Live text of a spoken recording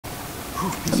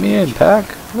Let me in, Pack.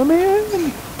 Let me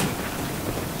in.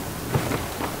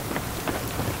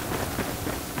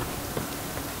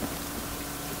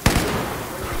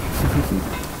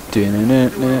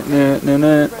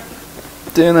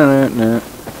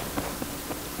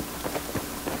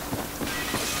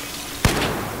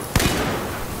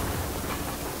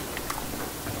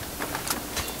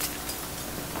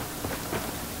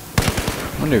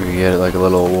 I wonder if you get like a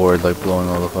little award like blowing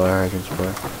all the fire hydrants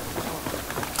by.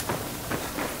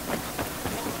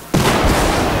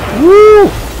 Woo!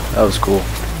 That was cool.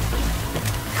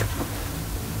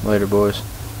 Later, boys.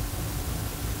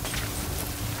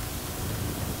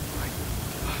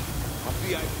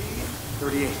 VIP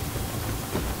 38.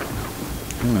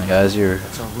 Come on, guys, you're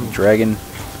dragging.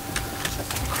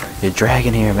 You're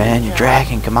dragging here, man. You're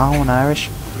dragging. Come on, Irish.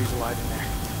 Nobody's alive in there.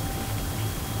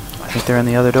 I think they're in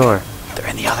the other door. They're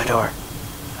in the other door.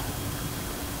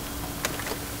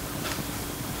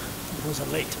 Those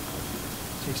are late.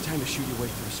 Takes time to shoot your way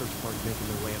through a search party making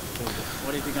their way up the building.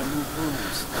 Why do you think I move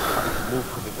rooms? Move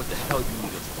from it. What the hell you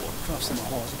need it for? Crossing the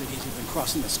hall is a bit easier than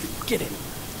crossing the street. Get in.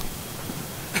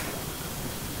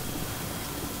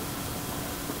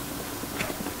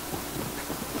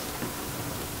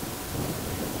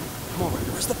 Come on,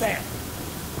 Ryder. Where's the van?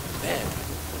 Van?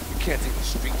 You can't take the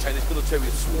street. Chinese military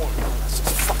is swarming. That's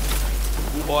just fucking right.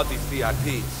 Who are these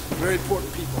VIPs? Very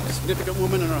important people. A significant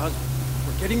woman and her husband.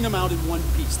 We're getting them out in one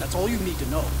piece. That's all you need to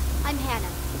know. I'm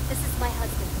Hannah. This is my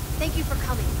husband. Thank you for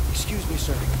coming. Excuse me,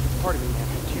 sir. Pardon me, ma'am.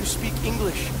 Do you speak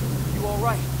English? Are you all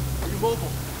right? Are you mobile?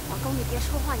 老公，你别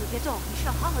说话，你别动，你需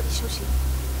要好好的休息。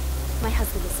My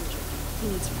husband is injured. He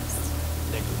needs rest.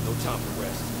 Nigga, no time for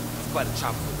rest. Let's fly the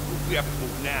chopper for the roof. We have to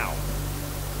move now.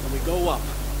 And we go up.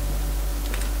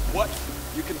 What?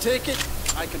 You can take it.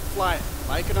 I can fly it.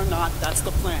 Like it or not, that's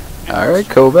the plan. Alright,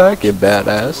 Kovac, you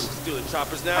badass. Steal the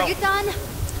choppers now? Are you done?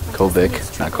 Kovic,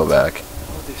 not Kovac.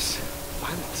 All this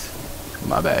violence.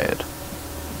 My bad.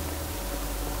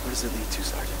 Where does it lead to,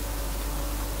 Sergeant?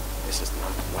 This is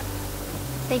not what.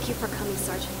 Thank you for coming,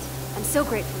 Sergeant. I'm so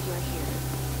grateful you are here.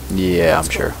 Yeah, Let's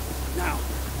I'm go. sure. Now,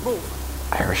 move.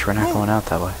 Irish, we're not going out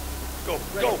that way. Go,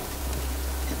 Ready. go.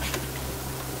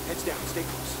 Heads down. Stay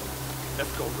close.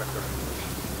 Let's go, Wrecker.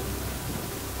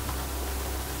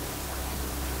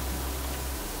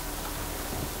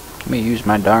 Let me use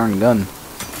my darn gun.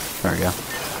 There we go.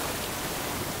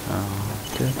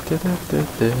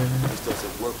 This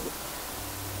doesn't work.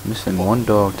 Missing one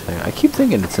dog tag. I keep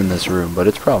thinking it's in this room, but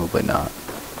it's probably not.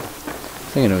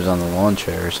 Thinking it was on the lawn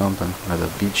chair or something, or the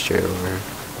beach chair over here.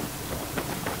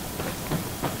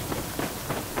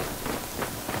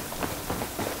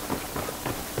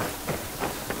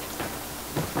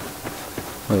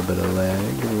 A little bit of lag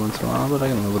every once in a while, but I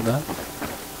can live with that.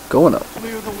 Going up.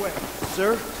 Clear the way.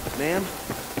 Sir, ma'am,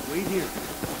 wait here.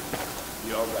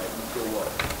 You alright? You go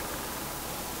up.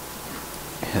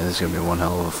 Yeah, this is gonna be one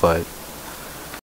hell of a fight.